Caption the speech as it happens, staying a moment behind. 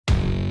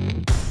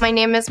My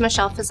name is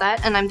Michelle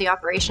Fazette, and I'm the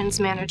operations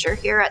manager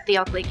here at the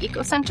Elk Lake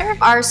Eco Center.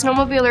 Our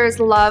snowmobilers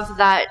love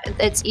that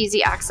it's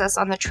easy access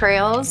on the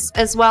trails.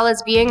 As well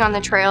as being on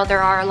the trail,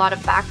 there are a lot of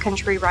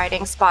backcountry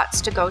riding spots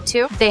to go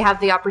to. They have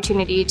the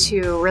opportunity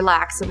to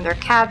relax in their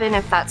cabin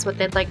if that's what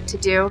they'd like to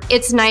do.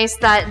 It's nice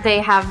that they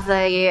have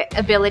the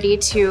ability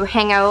to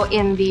hang out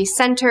in the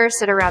center,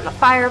 sit around the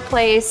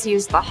fireplace,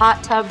 use the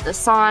hot tub, the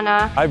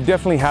sauna. I've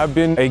definitely have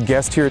been a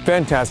guest here.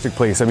 Fantastic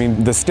place. I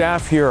mean, the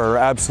staff here are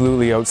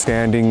absolutely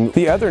outstanding.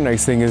 The other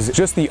nice thing is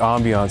just the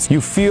ambiance. You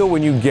feel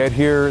when you get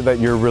here that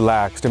you're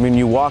relaxed. I mean,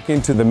 you walk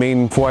into the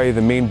main foyer,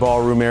 the main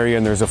ballroom area,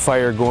 and there's a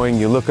fire going.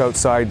 You look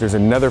outside, there's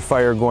another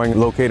fire going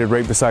located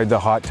right beside the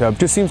hot tub.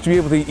 Just seems to be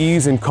able to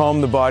ease and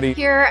calm the body.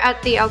 Here at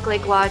the Elk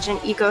Lake Lodge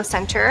and Eco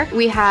Center,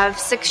 we have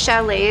 6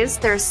 chalets.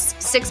 There's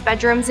 6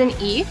 bedrooms in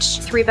each,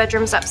 3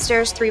 bedrooms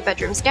upstairs, 3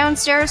 bedrooms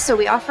downstairs. So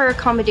we offer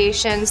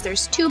accommodations.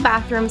 There's 2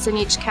 bathrooms in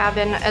each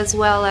cabin, as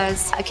well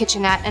as a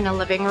kitchenette and a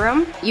living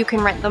room. You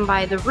can rent them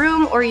by the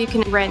room, or you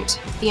can rent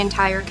the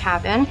entire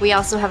cabin. We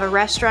also have a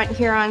restaurant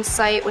here on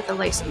site with a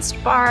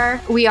licensed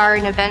bar. We are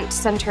an event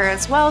center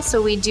as well,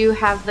 so we do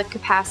have the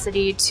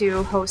capacity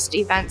to host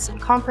events and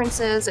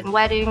conferences and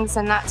weddings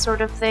and that sort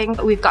of thing.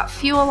 We've got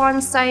fuel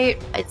on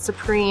site. It's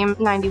Supreme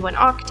 91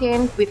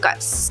 octane. We've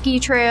got ski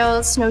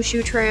trails,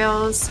 snowshoe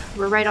trails.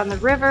 We're right on the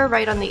river,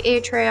 right on the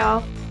A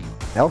trail.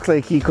 Elk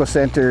Lake Eco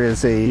Center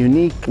is a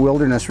unique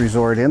wilderness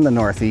resort in the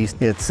Northeast.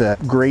 It's a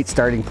great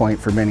starting point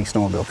for many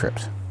snowmobile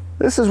trips.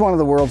 This is one of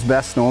the world's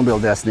best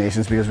snowmobile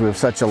destinations because we have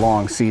such a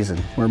long season.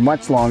 We're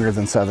much longer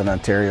than Southern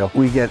Ontario.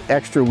 We get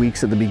extra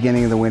weeks at the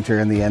beginning of the winter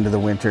and the end of the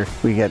winter.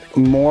 We get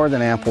more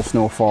than ample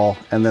snowfall,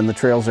 and then the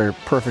trails are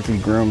perfectly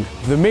groomed.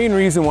 The main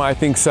reason why I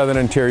think Southern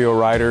Ontario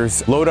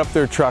riders load up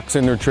their trucks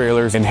and their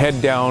trailers and head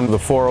down the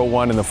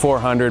 401 and the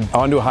 400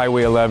 onto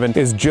Highway 11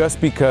 is just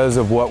because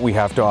of what we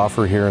have to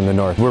offer here in the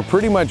north. We're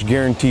pretty much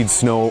guaranteed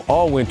snow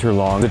all winter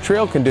long. The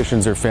trail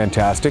conditions are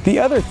fantastic. The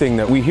other thing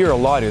that we hear a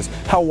lot is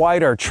how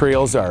wide our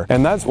trails are.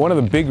 And that's one of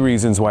the big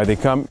reasons why they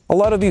come. A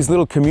lot of these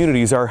little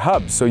communities are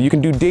hubs, so you can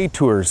do day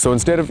tours. So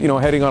instead of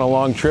heading on a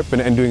long trip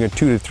and doing a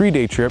 2 to 3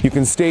 day trip, you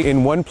can stay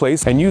in one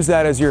place and use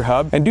that as your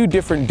hub and do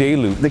different day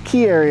loop. The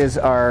key areas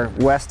are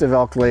west of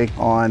Elk Lake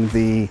on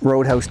the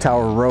Roadhouse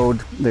Tower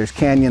Road. There's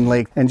Canyon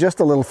Lake, and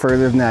just a little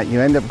further than that, you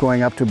end up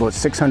going up to about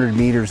 600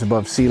 meters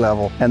above sea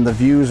level, and the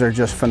views are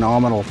just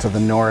phenomenal to the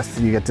north.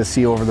 You get to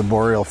see over the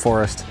boreal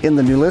forest. In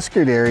the New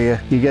Liskeard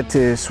area, you get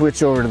to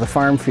switch over to the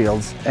farm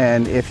fields,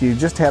 and if you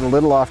just had a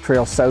little off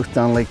trail south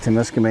down Lake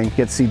Temiskaming, you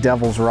get to see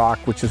Devil's Rock,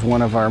 which is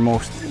one of our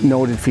most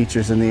noted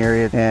features in the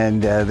area,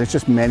 and there's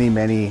just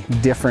many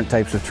different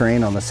types of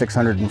terrain on the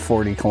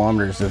 640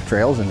 kilometers of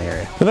trails in the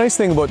area. The nice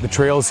thing about the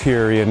trails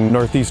here in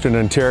northeastern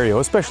Ontario,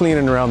 especially in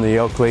and around the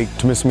Elk Lake,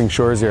 Temiskaming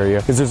Shores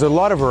area, is there's a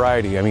lot of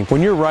variety. I mean,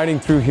 when you're riding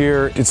through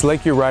here, it's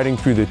like you're riding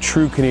through the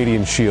true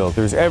Canadian Shield.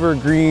 There's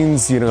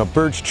evergreens,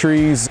 birch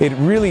trees. It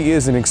really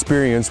is an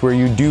experience where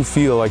you do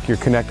feel like you're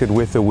connected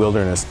with the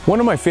wilderness. One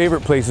of my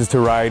favorite places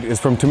to ride is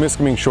from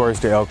Temiskaming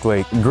Shores to Elk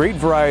Lake. Great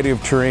variety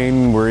of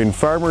terrain. We're in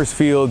farmers'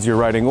 fields. You're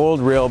riding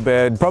old rail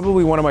bed.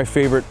 Probably one of my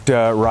favorite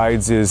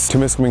rides is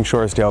Temiskaming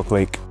Shores to Elk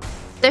Lake.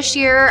 This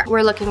year,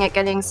 we're looking at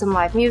getting some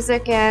live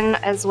music in,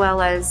 as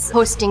well as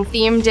hosting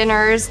themed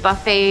dinners,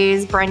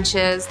 buffets,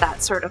 brunches,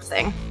 that sort of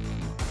thing.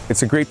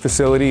 It's a great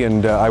facility,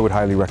 and I would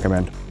highly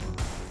recommend.